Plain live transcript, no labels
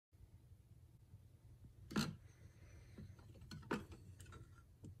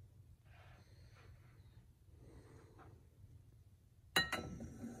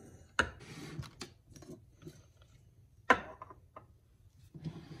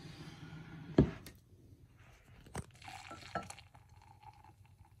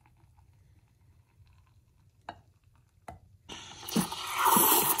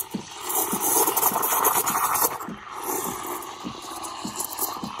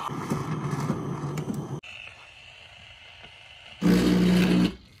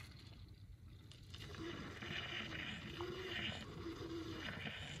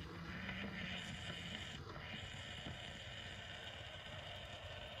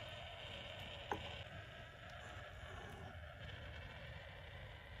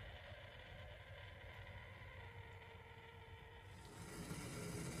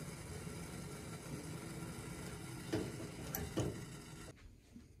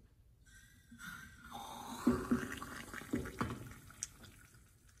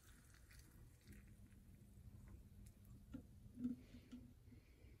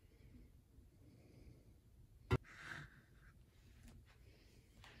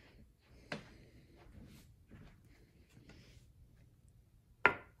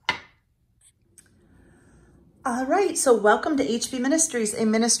All right, so welcome to HB Ministries, a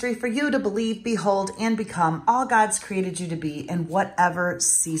ministry for you to believe, behold, and become all God's created you to be in whatever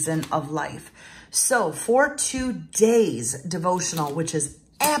season of life. So for today's devotional, which is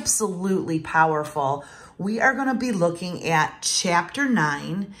absolutely powerful, we are going to be looking at chapter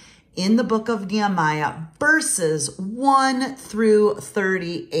 9 in the book of Nehemiah, verses 1 through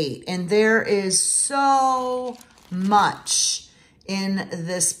 38. And there is so much in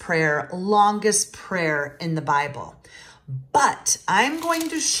this prayer, longest prayer in the Bible. But I'm going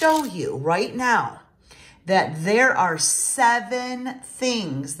to show you right now that there are 7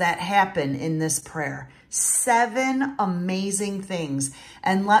 things that happen in this prayer. 7 amazing things.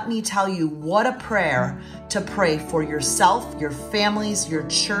 And let me tell you, what a prayer to pray for yourself, your families, your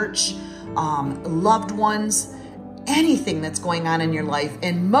church, loved ones, anything that's going on in your life,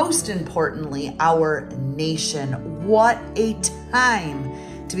 and most importantly, our nation. What a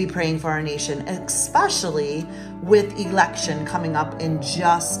time to be praying for our nation, especially with election coming up in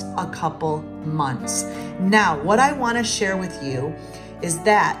just a couple months. Now, what I want to share with you is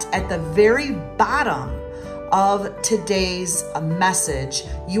that at the very bottom of today's message,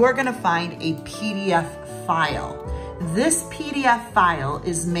 you are going to find a PDF file. This PDF file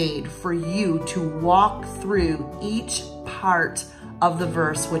is made for you to walk through each part of the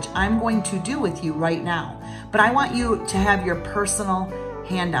verse, which I'm going to do with you right now. But I want you to have your personal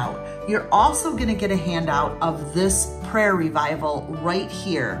handout. You're also going to get a handout of this prayer revival right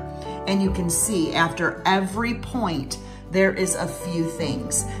here. And you can see after every point, there is a few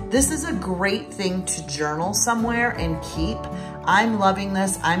things. This is a great thing to journal somewhere and keep. I'm loving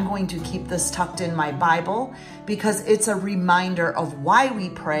this. I'm going to keep this tucked in my Bible because it's a reminder of why we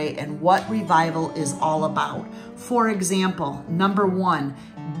pray and what revival is all about. For example, number 1,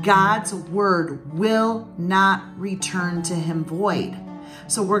 God's word will not return to him void.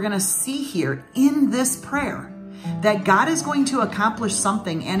 So we're going to see here in this prayer that God is going to accomplish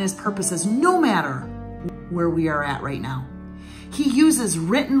something and his purposes no matter where we are at right now. He uses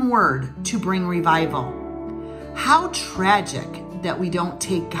written word to bring revival. How tragic that we don't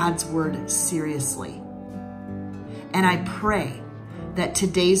take God's word seriously. And I pray that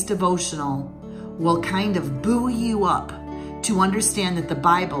today's devotional will kind of buoy you up to understand that the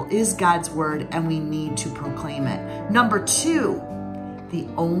Bible is God's word and we need to proclaim it. Number 2, the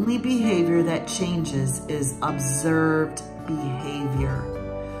only behavior that changes is observed behavior.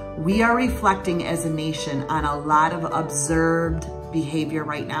 We are reflecting as a nation on a lot of observed behavior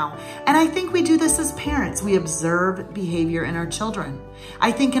right now. And I think we do this as parents. We observe behavior in our children.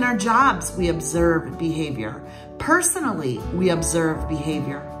 I think in our jobs, we observe behavior. Personally, we observe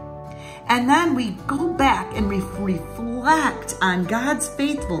behavior. And then we go back and reflect on God's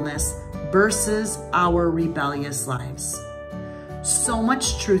faithfulness versus our rebellious lives. So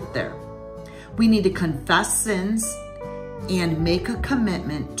much truth there. We need to confess sins and make a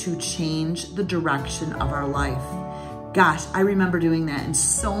commitment to change the direction of our life. Gosh, I remember doing that in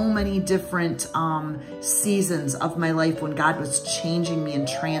so many different seasons of my life when God was changing me and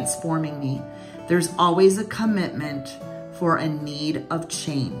transforming me. There's always a commitment for a need of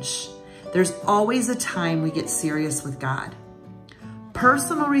change. There's always a time we get serious with God.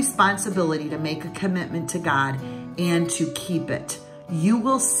 Personal responsibility to make a commitment to God and to keep it. You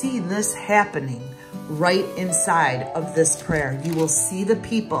will see this happening right inside of this prayer. You will see the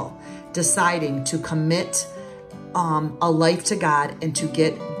people deciding to commit a life to God and to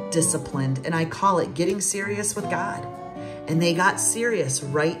get disciplined. And I call it getting serious with God. And they got serious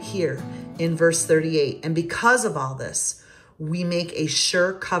right here in verse 38. And because of all this, we make a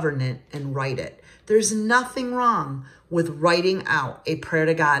sure covenant and write it. There's nothing wrong with writing out a prayer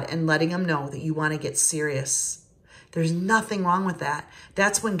to God and letting him know that you want to get serious. There's nothing wrong with that.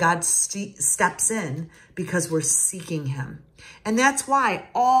 That's when God steps in because we're seeking him. And that's why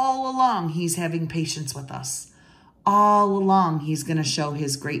all along he's having patience with us. All along he's going to show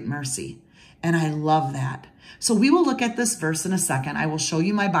his great mercy. And I love that. So we will look at this verse in a second. I will show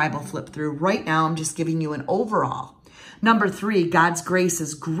you my Bible flip through. Right now I'm just giving you an overall. Number 3, God's grace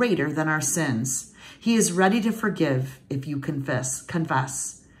is greater than our sins. He is ready to forgive if you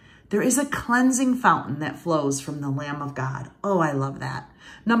confess. There is a cleansing fountain that flows from the Lamb of God. Oh, I love that.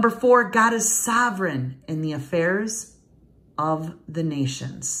 Number 4, God is sovereign in the affairs of the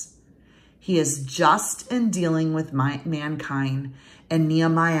nations. He is just in dealing with mankind. And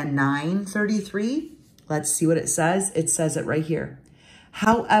Nehemiah 9:33, let's see what it says. It says it right here.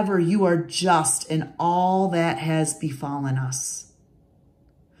 However, you are just in all that has befallen us.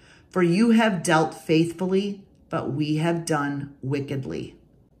 For you have dealt faithfully, but we have done wickedly.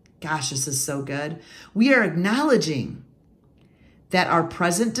 Gosh, this is so good. We are acknowledging that our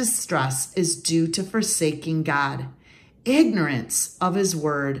present distress is due to forsaking God, ignorance of his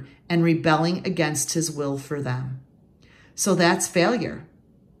word, and rebelling against his will for them. So that's failure.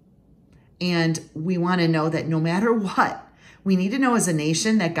 And we want to know that no matter what, we need to know as a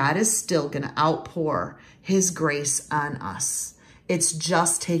nation that God is still going to outpour his grace on us. It's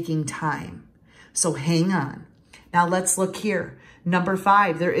just taking time. So hang on. Now let's look here. Number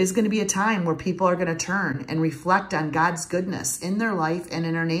 5, there is going to be a time where people are going to turn and reflect on God's goodness in their life and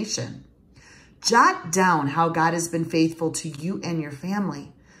in our nation. Jot down how God has been faithful to you and your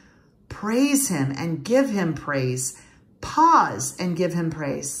family. Praise him and give him praise. Pause and give him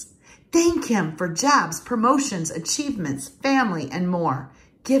praise. Thank him for jobs, promotions, achievements, family, and more.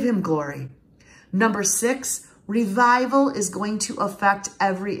 Give him glory. Number 6, revival is going to affect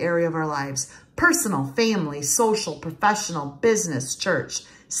every area of our lives. Personal, family, social, professional, business, church.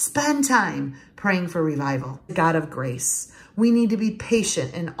 Spend time praying for revival. God of grace. We need to be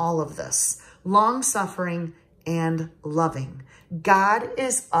patient in all of this. Long-suffering and loving. God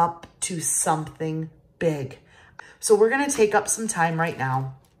is up to something big. So we're going to take up some time right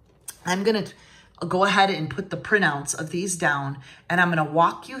now. I'm going to go ahead and put the printouts of these down, and I'm going to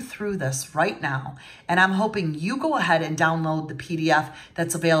walk you through this right now. And I'm hoping you go ahead and download the PDF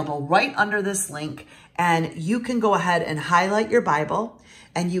that's available right under this link, and you can go ahead and highlight your Bible,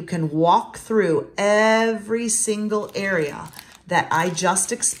 and you can walk through every single area that I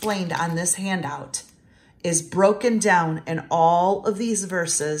just explained on this handout is broken down in all of these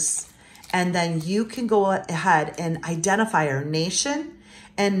verses. And then you can go ahead and identify our nation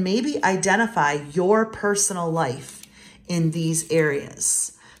and maybe identify your personal life in these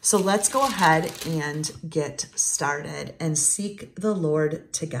areas. So let's go ahead and get started and seek the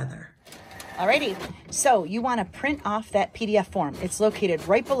Lord together. Alrighty, so you want to print off that PDF form. It's located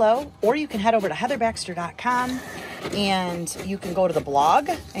right below, or you can head over to heatherbaxter.com and you can go to the blog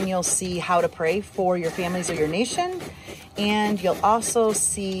and you'll see how to pray for your families or your nation. And you'll also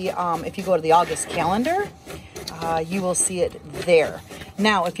see, if you go to the August calendar, you will see it there.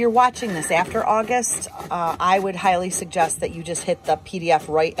 Now, if you're watching this after August, I would highly suggest that you just hit the PDF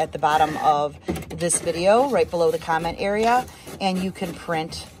right at the bottom of this video, right below the comment area, and you can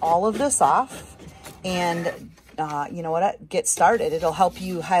print all of this off and you know what, get started. It'll help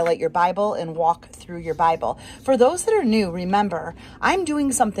you highlight your Bible and walk through your Bible. For those that are new, remember, I'm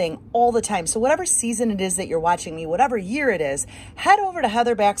doing something all the time. So whatever season it is that you're watching me, whatever year it is, head over to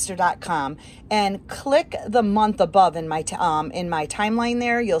heatherbaxter.com and click the month above in my timeline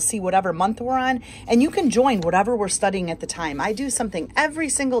there. You'll see whatever month we're on, and you can join whatever we're studying at the time. I do something every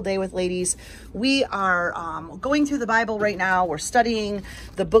single day with ladies. We are going through the Bible right now. We're studying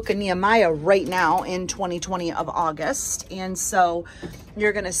the book of Nehemiah right now in 2020 of August. And so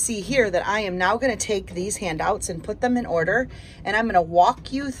you're going to see here that I am now going to take these handouts and put them in order. And I'm going to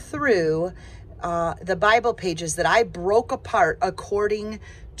walk you through the Bible pages that I broke apart according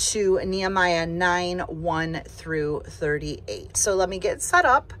to Nehemiah 9:1 through 38. So let me get set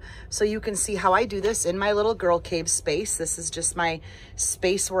up so you can see how I do this in my little girl cave space. This is just my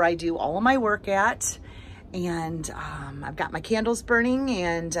space where I do all of my work at. And I've got my candles burning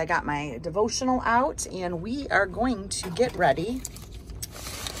and I got my devotional out, and we are going to get ready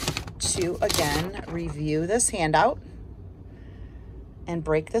to, again, review this handout and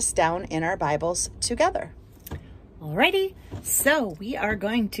break this down in our Bibles together. Alrighty, so we are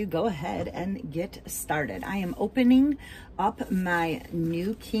going to go ahead and get started. I am opening up my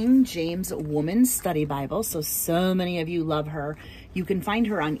New King James Woman's Study Bible. So many of you love her. You can find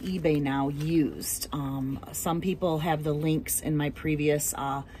her on eBay now, used. Some people have the links in my previous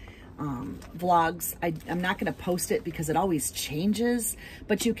vlogs. I'm not going to post it because it always changes,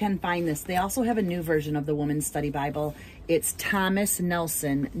 but you can find this. They also have a new version of the Woman's Study Bible. It's Thomas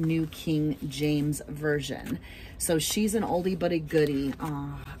Nelson New King James Version. So she's an oldie but a goodie.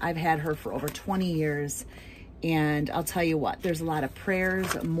 I've had her for over 20 years. And I'll tell you what, there's a lot of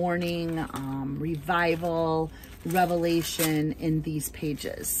prayers, mourning, revival, revelation in these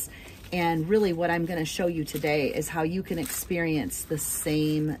pages. And really what I'm going to show you today is how you can experience the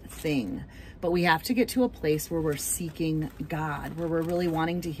same thing. But we have to get to a place where we're seeking God, where we're really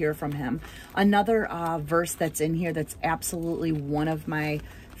wanting to hear from him. Another verse that's in here that's absolutely one of my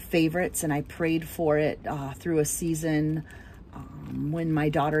favorites, and I prayed for it through a season when my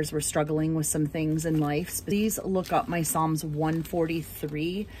daughters were struggling with some things in life. Please look up my Psalms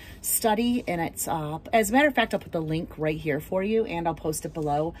 143 study, and it's as a matter of fact, I'll put the link right here for you and I'll post it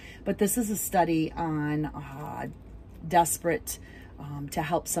below. But this is a study on desperate to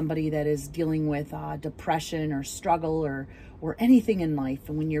help somebody that is dealing with depression or struggle or anything in life,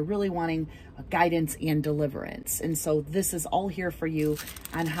 and when you're really wanting guidance and deliverance. And so this is all here for you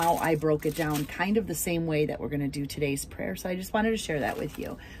on how I broke it down, kind of the same way that we're going to do today's prayer. So I just wanted to share that with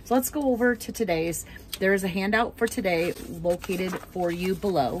you. So let's go over to today's. There is a handout for today located for you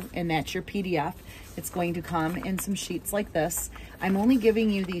below, and that's your PDF. It's going to come in some sheets like this. I'm only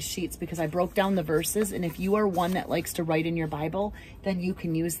giving you these sheets because I broke down the verses, and if you are one that likes to write in your Bible, then you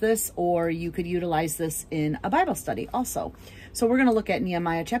can use this, or you could utilize this in a Bible study also. So we're going to look at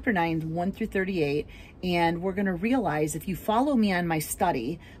Nehemiah chapter 9, 1 through 38, and we're going to realize if you follow me on my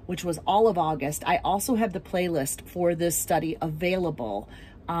study, which was all of August, I also have the playlist for this study available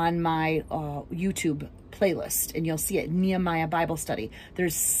on my YouTube playlist, and you'll see it, Nehemiah Bible Study.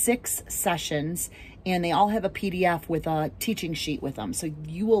 There's 6 sessions, and they all have a PDF with a teaching sheet with them. So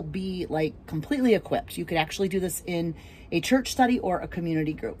you will be like completely equipped. You could actually do this in a church study or a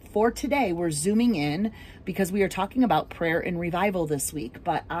community group. For today, we're zooming in because we are talking about prayer and revival this week,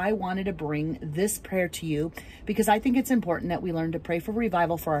 but I wanted to bring this prayer to you because I think it's important that we learn to pray for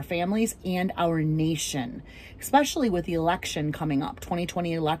revival for our families and our nation, especially with the election coming up,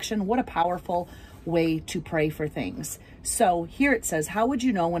 2020 election. What a powerful way to pray for things. So here it says, how would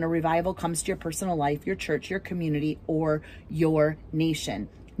you know when a revival comes to your personal life, your church, your community, or your nation?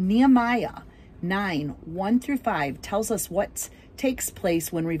 Nehemiah 9, 1 through 5 tells us what takes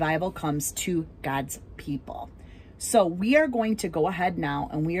place when revival comes to God's people. So we are going to go ahead now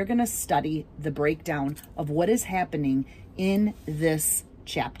and we are going to study the breakdown of what is happening in this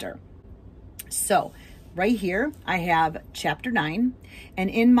chapter. So right here, I have chapter 9, and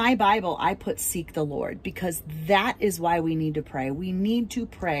in my Bible, I put seek the Lord because that is why we need to pray. We need to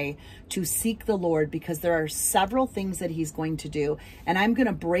pray to seek the Lord because there are several things that he's going to do, and I'm going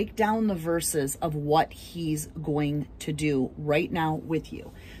to break down the verses of what he's going to do right now with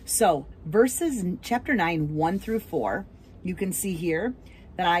you. So verses, chapter 9, 1 through 4, you can see here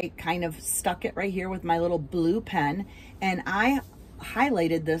that I kind of stuck it right here with my little blue pen, and I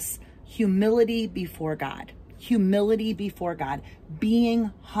highlighted this humility before God, humility before God, being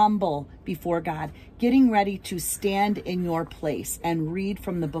humble before God, getting ready to stand in your place and read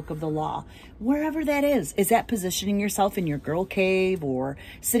from the book of the law, wherever that is. Is that positioning yourself in your girl cave or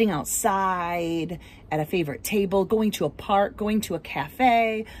sitting outside at a favorite table, going to a park, going to a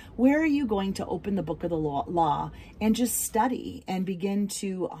cafe? Where are you going to open the book of the law and just study and begin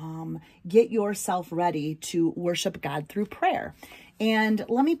to get yourself ready to worship God through prayer? And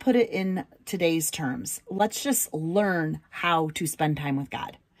let me put it in today's terms. Let's just learn how to spend time with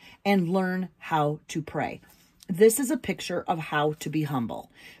God and learn how to pray. This is a picture of how to be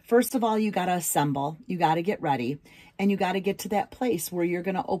humble. First of all, you got to assemble, you got to get ready, and you got to get to that place where you're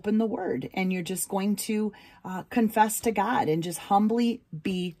going to open the word and you're just going to confess to God and just humbly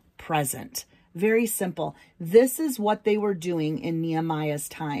be present. Very simple. This is what they were doing in Nehemiah's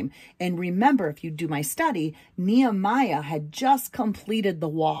time. And remember, if you do my study, Nehemiah had just completed the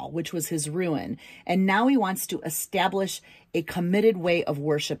wall, which was his ruin. And now he wants to establish a committed way of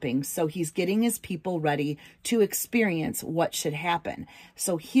worshiping. So he's getting his people ready to experience what should happen.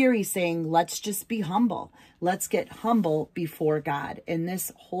 So here he's saying, let's just be humble. Let's get humble before God. And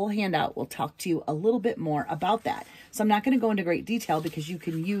this whole handout will talk to you a little bit more about that. So I'm not going to go into great detail because you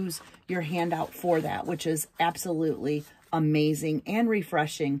can use your handout for that, which is absolutely amazing and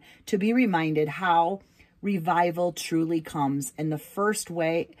refreshing to be reminded how revival truly comes. And the first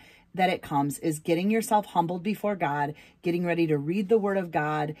way that it comes is getting yourself humbled before God, getting ready to read the word of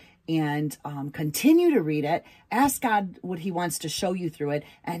God and continue to read it. Ask God what he wants to show you through it.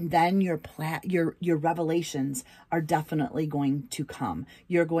 And then your revelations are definitely going to come.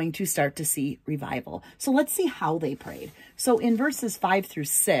 You're going to start to see revival. So let's see how they prayed. So in verses 5 through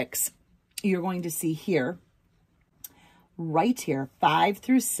 6, you're going to see here, right here, 5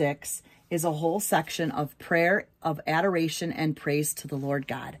 through 6 is a whole section of prayer, of adoration and praise to the Lord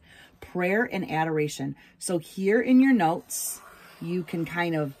God. Prayer and adoration. So here in your notes, you can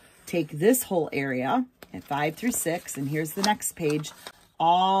kind of take this whole area at 5 through 6, and here's the next page,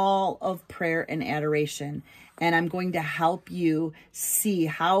 all of prayer and adoration. And I'm going to help you see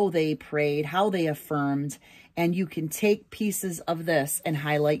how they prayed, how they affirmed, and you can take pieces of this and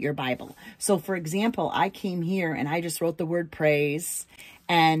highlight your Bible. So for example, I came here and I just wrote the word praise,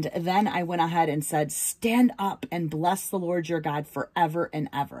 and then I went ahead and said, stand up and bless the Lord your God forever and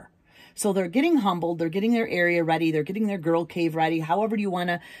ever. So they're getting humbled, they're getting their area ready, they're getting their girl cave ready, however you want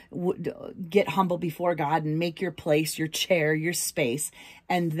to get humble before God and make your place, your chair, your space.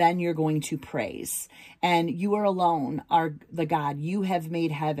 and then you're going to praise. And you are alone are the God. You have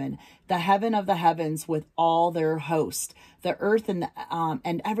made heaven, the heaven of the heavens with all their host, the earth and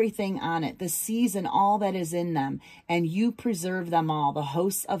everything on it, the seas and all that is in them, and you preserve them all. The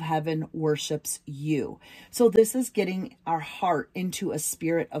hosts of heaven worships you. So this is getting our heart into a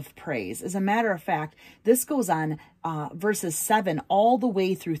spirit of praise. As a matter of fact, this goes on verses 7 all the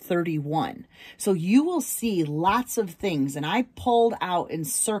way through 31. So you will see lots of things, and I pulled out and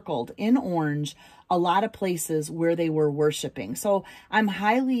circled in orange a lot of places where they were worshiping. So I'm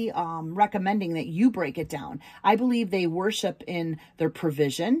highly recommending that you break it down. I believe they worship in their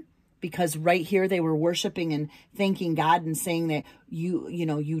provision, because right here they were worshiping and thanking God and saying that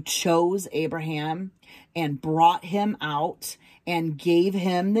you chose Abraham and brought him out and gave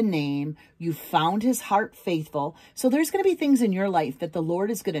him the name. You found his heart faithful. So there's going to be things in your life that the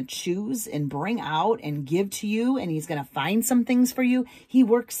Lord is going to choose and bring out and give to you, and he's going to find some things for you. He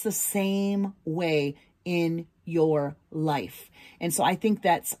works the same way in your life. And so I think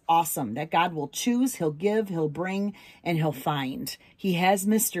that's awesome that God will choose, he'll give, he'll bring, and he'll find. He has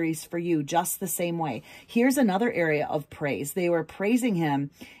mysteries for you just the same way. Here's another area of praise. They were praising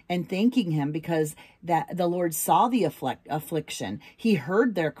him and thanking him because that the Lord saw the affliction. He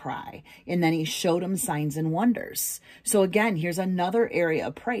heard their cry, and then he showed them signs and wonders. So again, here's another area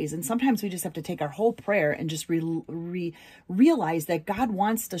of praise. And sometimes we just have to take our whole prayer and just realize that God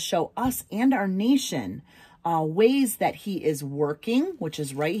wants to show us and our nation ways that he is working, which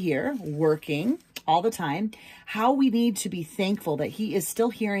is right here, working all the time, how we need to be thankful that he is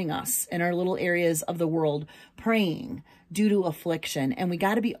still hearing us in our little areas of the world praying due to affliction. And we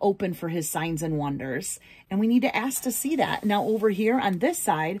got to be open for his signs and wonders. And we need to ask to see that. Now over here on this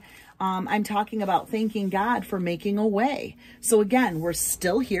side, I'm talking about thanking God for making a way. So again, we're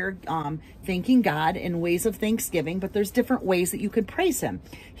still here thanking God in ways of thanksgiving, but there's different ways that you could praise him.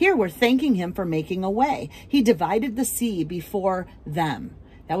 Here, we're thanking him for making a way. He divided the sea before them.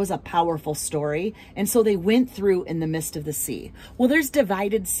 That was a powerful story. And so they went through in the midst of the sea. Well, there's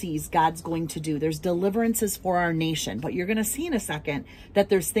divided seas God's going to do. There's deliverances for our nation. But you're going to see in a second that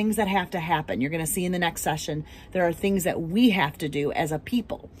there's things that have to happen. You're going to see in the next session, there are things that we have to do as a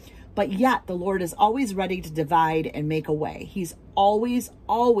people. But yet the Lord is always ready to divide and make a way. He's always,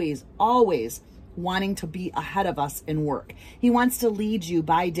 always, always wanting to be ahead of us in work. He wants to lead you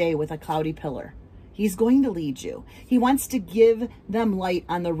by day with a cloudy pillar. He's going to lead you. He wants to give them light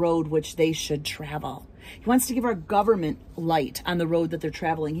on the road which they should travel. He wants to give our government light on the road that they're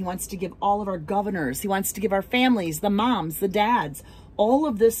traveling. He wants to give all of our governors. He wants to give our families, the moms, the dads. All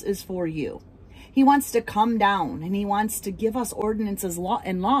of this is for you. He wants to come down and he wants to give us ordinances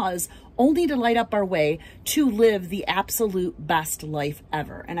and laws only to light up our way to live the absolute best life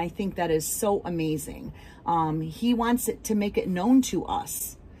ever. And I think that is so amazing. He wants it to make it known to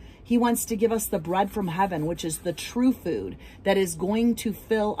us. He wants to give us the bread from heaven, which is the true food that is going to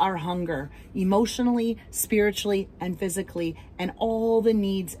fill our hunger emotionally, spiritually, and physically, and all the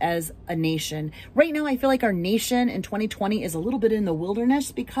needs as a nation. Right now, I feel like our nation in 2020 is a little bit in the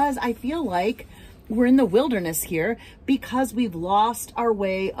wilderness because I feel like we're in the wilderness here because we've lost our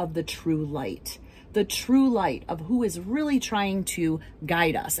way of the true light of who is really trying to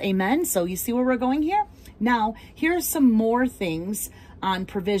guide us. Amen. So you see where we're going here? Now, here's some more things on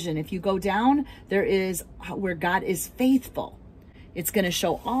provision. If you go down, there is where God is faithful. It's going to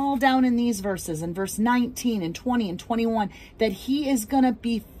show all down in these verses, in verse 19 and 20 and 21, that he is going to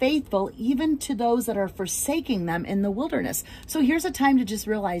be faithful even to those that are forsaking them in the wilderness. So here's a time to just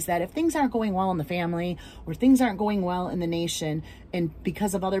realize that if things aren't going well in the family or things aren't going well in the nation and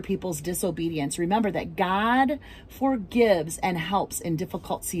because of other people's disobedience, remember that God forgives and helps in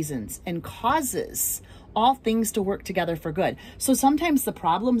difficult seasons and causes all things to work together for good. So sometimes the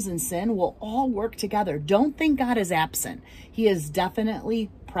problems in sin will all work together. Don't think God is absent. He is definitely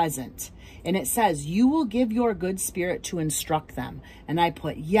present. And it says, you will give your good spirit to instruct them. And I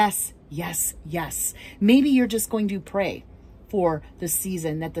put, yes, yes, yes. Maybe you're just going to pray for the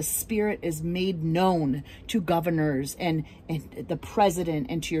season that the Spirit is made known to governors and the president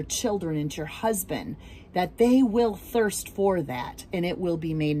and to your children and to your husband, that they will thirst for that and it will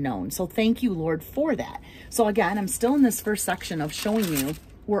be made known. So thank you, Lord, for that. So again, I'm still in this first section of showing you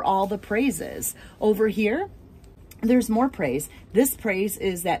where all the praise is. Over here, there's more praise. This praise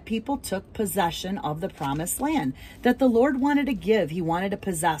is that people took possession of the promised land that the Lord wanted to give. He wanted to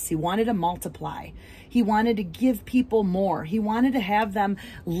possess. He wanted to multiply. He wanted to give people more. He wanted to have them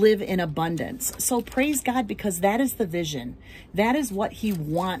live in abundance. So praise God, because that is the vision. That is what he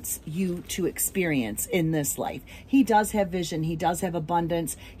wants you to experience in this life. He does have vision. He does have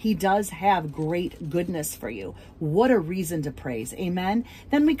abundance. He does have great goodness for you. What a reason to praise. Amen.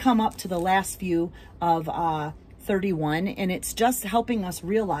 Then we come up to the last few of 31, and it's just helping us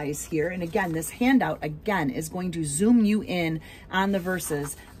realize here. And again, this handout again is going to zoom you in on the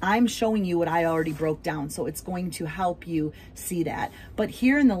verses. I'm showing you what I already broke down, so it's going to help you see that. But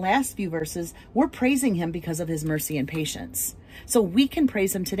here in the last few verses, we're praising him because of his mercy and patience. So we can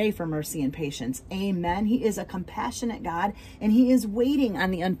praise him today for mercy and patience. Amen. He is a compassionate God, and he is waiting on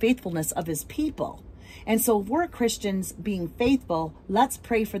the unfaithfulness of his people. And so if we're Christians being faithful, let's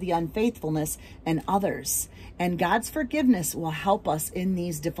pray for the unfaithfulness in others. And God's forgiveness will help us in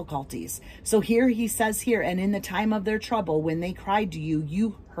these difficulties. So here he says here, and in the time of their trouble, when they cried to you,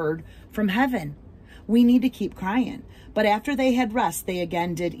 you heard from heaven. We need to keep crying. But after they had rest, they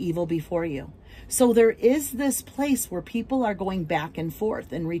again did evil before you. So there is this place where people are going back and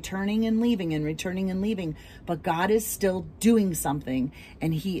forth and returning and leaving and returning and leaving. But God is still doing something,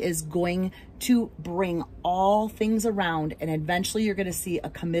 and he is going to bring all things around. And eventually you're going to see a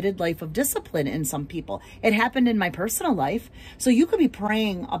committed life of discipline in some people. It happened in my personal life. So you could be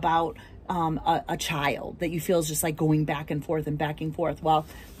praying about a child that you feel is just like going back and forth and back and forth. Well,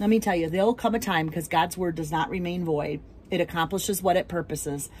 let me tell you, there'll come a time, because God's word does not remain void. It accomplishes what it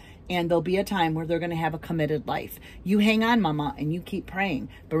purposes. And there'll be a time where they're going to have a committed life. You hang on, mama, and you keep praying.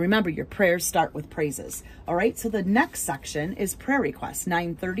 But remember, your prayers start with praises. All right, so the next section is prayer requests,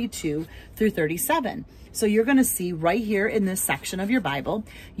 9:32 through 37. So you're going to see right here in this section of your Bible,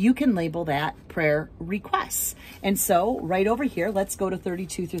 you can label that prayer requests. And so right over here, let's go to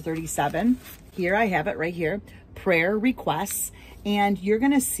 32 through 37. Here I have it right here, prayer requests. And you're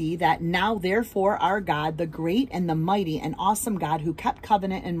going to see that now, therefore, our God, the great and the mighty and awesome God who kept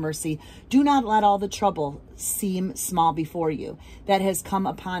covenant and mercy, do not let all the trouble seem small before you that has come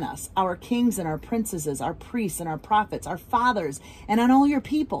upon us, our kings and our princesses, our priests and our prophets, our fathers, and on all your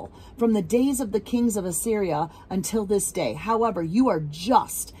people, from the days of the kings of Assyria until this day. However, you are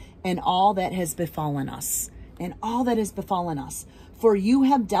just in all that has befallen us, and all that has befallen us. For you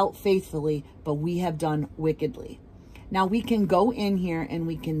have dealt faithfully, but we have done wickedly. Now we can go in here and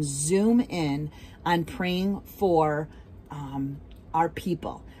we can zoom in on praying for our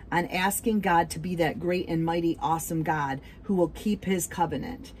people, on asking God to be that great and mighty, awesome God who will keep his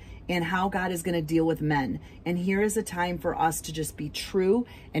covenant, and how God is going to deal with men. And here is a time for us to just be true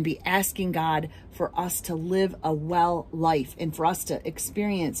and be asking God for us to live a well life and for us to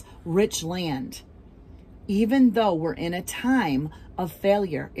experience rich land. Even though we're in a time of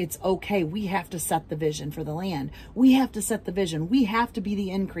failure, it's okay. We have to set the vision for the land. We have to set the vision. We have to be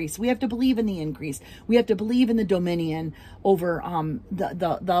the increase. We have to believe in the increase. We have to believe in the dominion over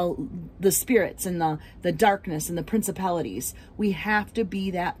the spirits and the darkness and the principalities. We have to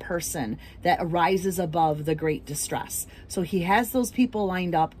be that person that arises above the great distress. So he has those people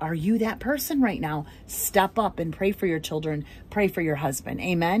lined up. Are you that person right now? Step up and pray for your children. Pray for your husband.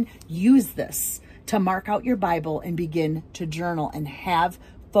 Amen. Use this to mark out your Bible and begin to journal and have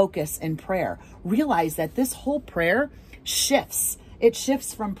focus in prayer. Realize that this whole prayer shifts. It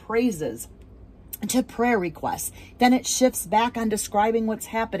shifts from praises to prayer requests. Then it shifts back on describing what's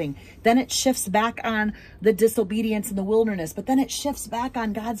happening. Then it shifts back on the disobedience in the wilderness. But then it shifts back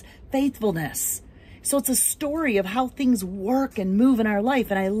on God's faithfulness. So it's a story of how things work and move in our life.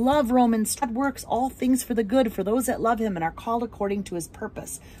 And I love Romans. God works all things for the good for those that love him and are called according to his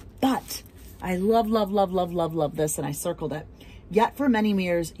purpose. But I love this, and I circled it. Yet for many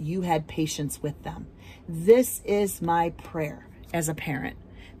years, you had patience with them. This is my prayer as a parent,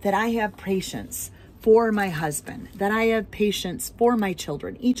 that I have patience for my husband, that I have patience for my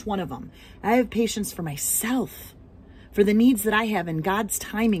children, each one of them. I have patience for myself, for the needs that I have and God's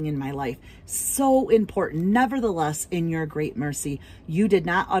timing in my life. So important. Nevertheless, in your great mercy, you did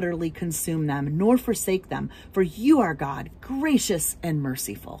not utterly consume them, nor forsake them, for you are God, gracious and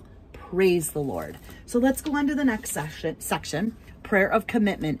merciful. Praise the Lord. So let's go on to the next section, prayer of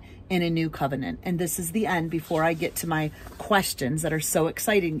commitment in a new covenant. And this is the end before I get to my questions that are so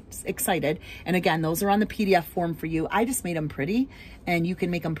excited. And again, those are on the PDF form for you. I just made them pretty, and you can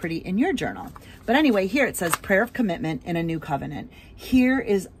make them pretty in your journal. But anyway, here it says prayer of commitment in a new covenant. Here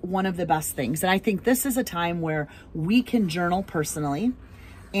is one of the best things. And I think this is a time where we can journal personally,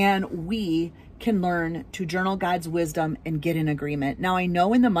 and we can learn to journal God's wisdom and get in agreement. Now, I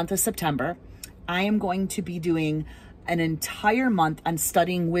know in the month of September, I am going to be doing an entire month on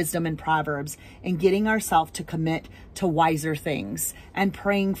studying wisdom and Proverbs and getting ourselves to commit to wiser things and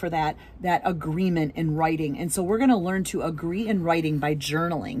praying for that agreement in writing. And so we're going to learn to agree in writing by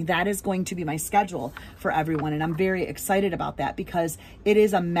journaling. That is going to be my schedule for everyone. And I'm very excited about that because it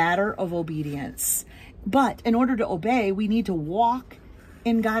is a matter of obedience. But in order to obey, we need to walk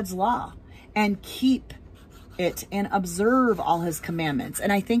in God's law and keep it and observe all his commandments.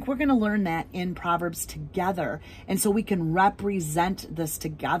 And I think we're going to learn that in Proverbs together. And so we can represent this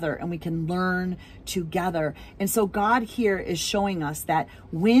together and we can learn together. And so God here is showing us that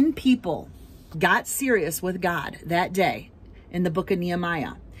when people got serious with God that day in the book of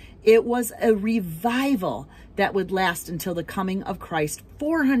Nehemiah, it was a revival that would last until the coming of Christ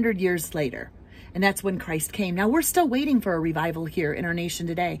 400 years later. And that's when Christ came. Now we're still waiting for a revival here in our nation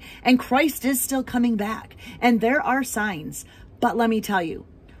today. And Christ is still coming back. And there are signs. But let me tell you,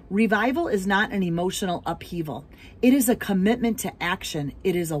 revival is not an emotional upheaval. It is a commitment to action.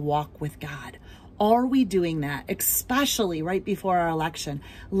 It is a walk with God. Are we doing that? Especially right before our election.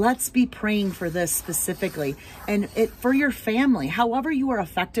 Let's be praying for this specifically. And for your family, however you are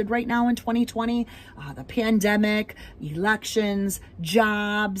affected right now in 2020, the pandemic, elections,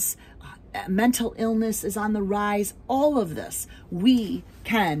 jobs, mental illness is on the rise. All of this, we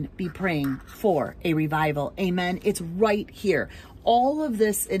can be praying for a revival. Amen. It's right here. All of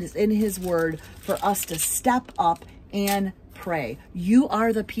this is in his word for us to step up and pray. You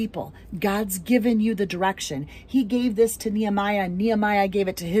are the people. God's given you the direction. He gave this to Nehemiah, and Nehemiah gave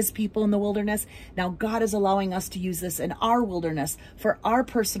it to his people in the wilderness. Now God is allowing us to use this in our wilderness for our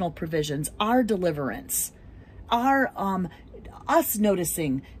personal provisions, our deliverance, us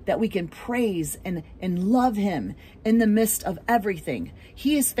noticing that we can praise and love him in the midst of everything.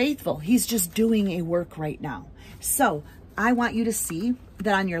 He is faithful. He's just doing a work right now. So I want you to see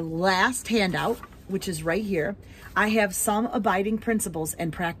that on your last handout, which is right here, I have some abiding principles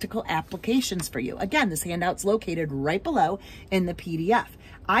and practical applications for you. Again, this handout's located right below in the PDF.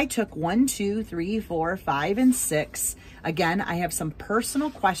 I took 1, 2, 3, 4, 5, and 6. Again, I have some personal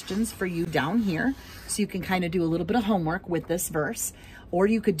questions for you down here, so you can kind of do a little bit of homework with this verse. Or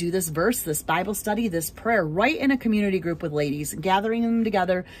you could do this verse, this Bible study, this prayer right in a community group with ladies, gathering them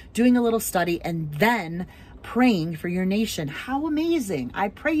together, doing a little study, and then praying for your nation. How amazing. I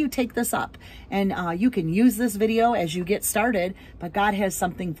pray you take this up, and you can use this video as you get started, but God has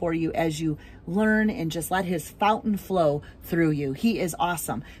something for you as you learn and just let his fountain flow through you. He is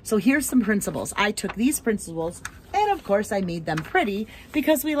awesome. So here's some principles. I took these principles and of course I made them pretty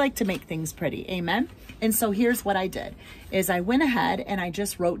because we like to make things pretty. Amen. And so here's what I did is I went ahead and I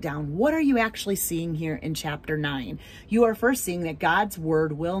just wrote down, what are you actually seeing here in chapter 9? You are first seeing that God's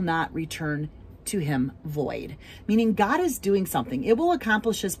word will not return to him void, meaning God is doing something. It will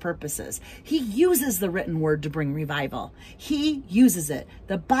accomplish his purposes. He uses the written word to bring revival. He uses it.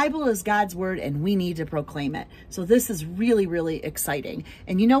 The Bible is God's word and we need to proclaim it. So this is really, really exciting.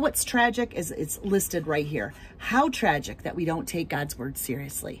 And you know what's tragic is it's listed right here. How tragic that we don't take God's word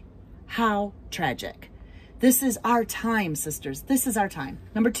seriously. How tragic. This is our time, sisters. This is our time.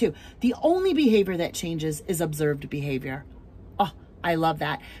 Number 2, the only behavior that changes is observed behavior. Oh, I love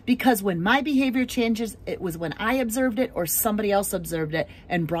that, because when my behavior changes, it was when I observed it or somebody else observed it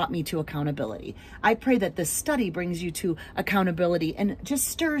and brought me to accountability. I pray that this study brings you to accountability and just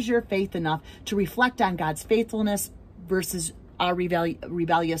stirs your faith enough to reflect on God's faithfulness versus our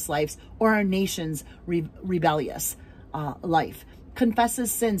rebellious lives or our nation's rebellious life.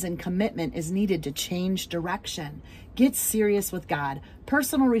 Confesses sins and commitment is needed to change direction. Get serious with God.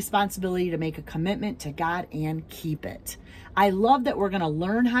 Personal responsibility to make a commitment to God and keep it. I love that we're going to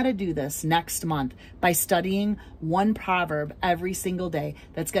learn how to do this next month by studying one proverb every single day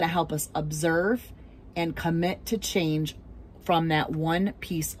that's going to help us observe and commit to change from that one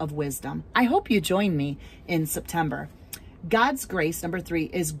piece of wisdom. I hope you join me in September. God's grace, number 3,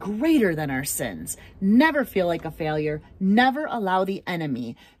 is greater than our sins. Never feel like a failure. Never allow the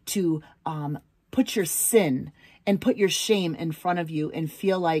enemy to put your sin and put your shame in front of you and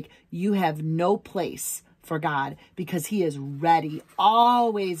feel like you have no place for God, because he is ready,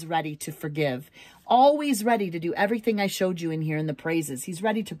 always ready to forgive, always ready to do everything I showed you in here in the praises. He's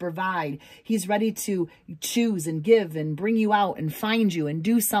ready to provide. He's ready to choose and give and bring you out and find you and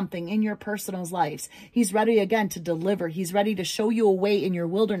do something in your personal lives. He's ready again to deliver. He's ready to show you a way in your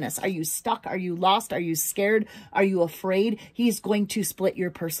wilderness. Are you stuck? Are you lost? Are you scared? Are you afraid? He's going to split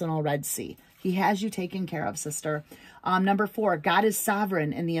your personal Red Sea. He has you taken care of, sister. Number 4, God is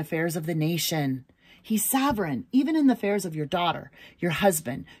sovereign in the affairs of the nation. He's sovereign, even in the affairs of your daughter, your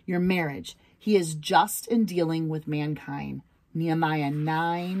husband, your marriage. He is just in dealing with mankind. Nehemiah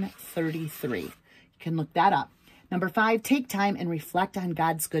 9:33. Can look that up. Number 5, take time and reflect on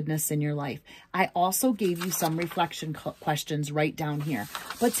God's goodness in your life. I also gave you some reflection questions right down here,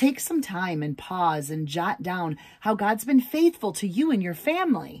 but take some time and pause and jot down how God's been faithful to you and your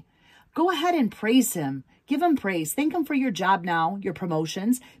family. Go ahead and praise him. Give him praise. Thank him for your job now, your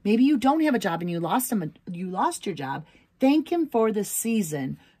promotions. Maybe you don't have a job and you lost your job. Thank him for this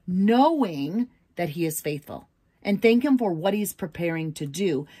season, knowing that he is faithful. And thank him for what he's preparing to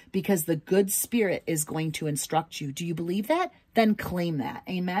do, because the good spirit is going to instruct you. Do you believe that? Then claim that.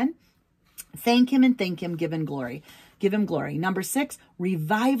 Amen. Thank him and thank him. Give him glory. Give him glory. Number 6,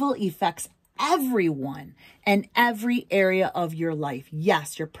 revival affects everyone and every area of your life.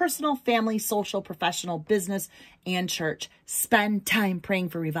 Yes, your personal, family, social, professional, business, and church. Spend time praying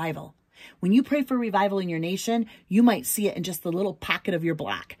for revival. When you pray for revival in your nation, you might see it in just the little pocket of your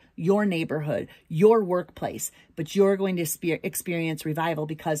block, your neighborhood, your workplace, but you're going to experience revival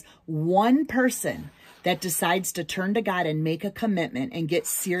because one person that decides to turn to God and make a commitment and get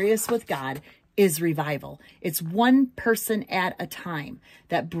serious with God is revival. It's one person at a time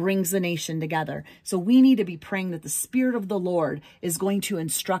that brings the nation together. So we need to be praying that the Spirit of the Lord is going to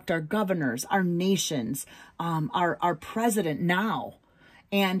instruct our governors, our nations, our president now,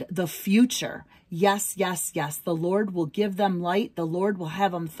 and the future. Yes, yes, yes. The Lord will give them light. The Lord will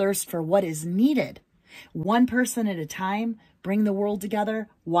have them thirst for what is needed. One person at a time, bring the world together.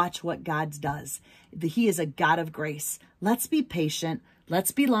 Watch what God does. He is a God of grace. Let's be patient.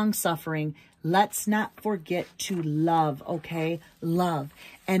 Let's be long-suffering. Let's not forget to love, okay? Love.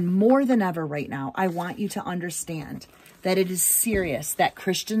 And more than ever right now, I want you to understand that it is serious that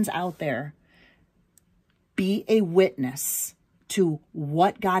Christians out there be a witness to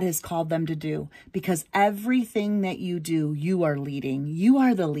what God has called them to do, because everything that you do, you are leading. You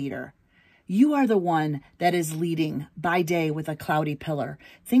are the leader. You are the one that is leading by day with a cloudy pillar.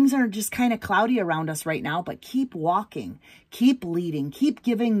 Things are just kind of cloudy around us right now, but keep walking, keep leading, keep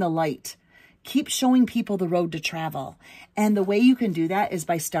giving the light, keep showing people the road to travel. And the way you can do that is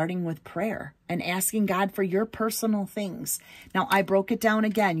by starting with prayer and asking God for your personal things. Now, I broke it down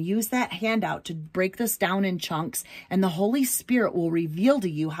again. Use that handout to break this down in chunks, and the Holy Spirit will reveal to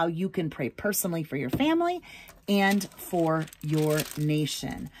you how you can pray personally for your family and for your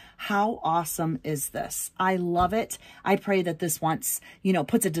nation. How awesome is this? I love it. I pray that this puts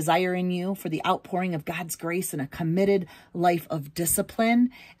a desire in you for the outpouring of God's grace and a committed life of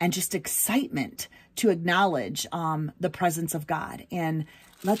discipline and just excitement to acknowledge the presence of God. And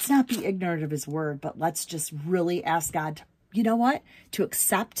let's not be ignorant of his word, but let's just really ask God, to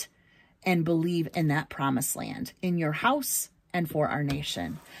accept and believe in that promised land in your house and for our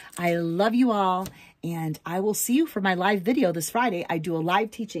nation. I love you all, and I will see you for my live video this Friday. I do a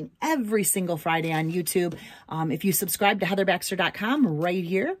live teaching every single Friday on YouTube. If you subscribe to heatherbaxter.com right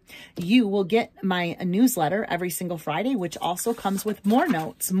here, you will get my newsletter every single Friday, which also comes with more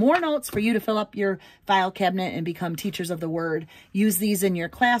notes for you to fill up your file cabinet and become teachers of the word. Use these in your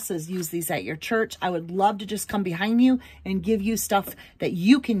classes, use these at your church. I would love to just come behind you and give you stuff that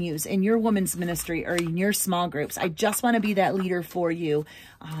you can use in your women's ministry or in your small groups. I just want to be that leader for you.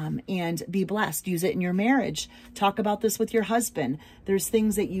 And be blessed. Use it in your marriage. Talk about this with your husband. There's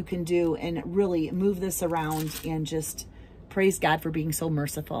things that you can do and really move this around and just praise God for being so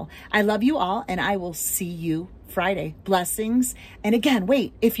merciful. I love you all, and I will see you Friday. Blessings. And again,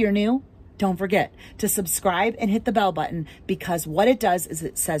 wait, if you're new, don't forget to subscribe and hit the bell button, because what it does is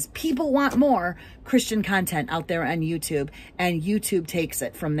it says people want more Christian content out there on YouTube, and YouTube takes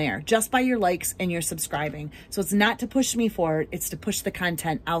it from there just by your likes and your subscribing. So it's not to push me forward. It's to push the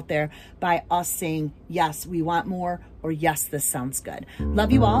content out there by us saying, yes, we want more, or yes, this sounds good.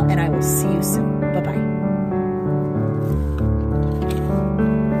 Love you all, and I will see you soon. Bye-bye.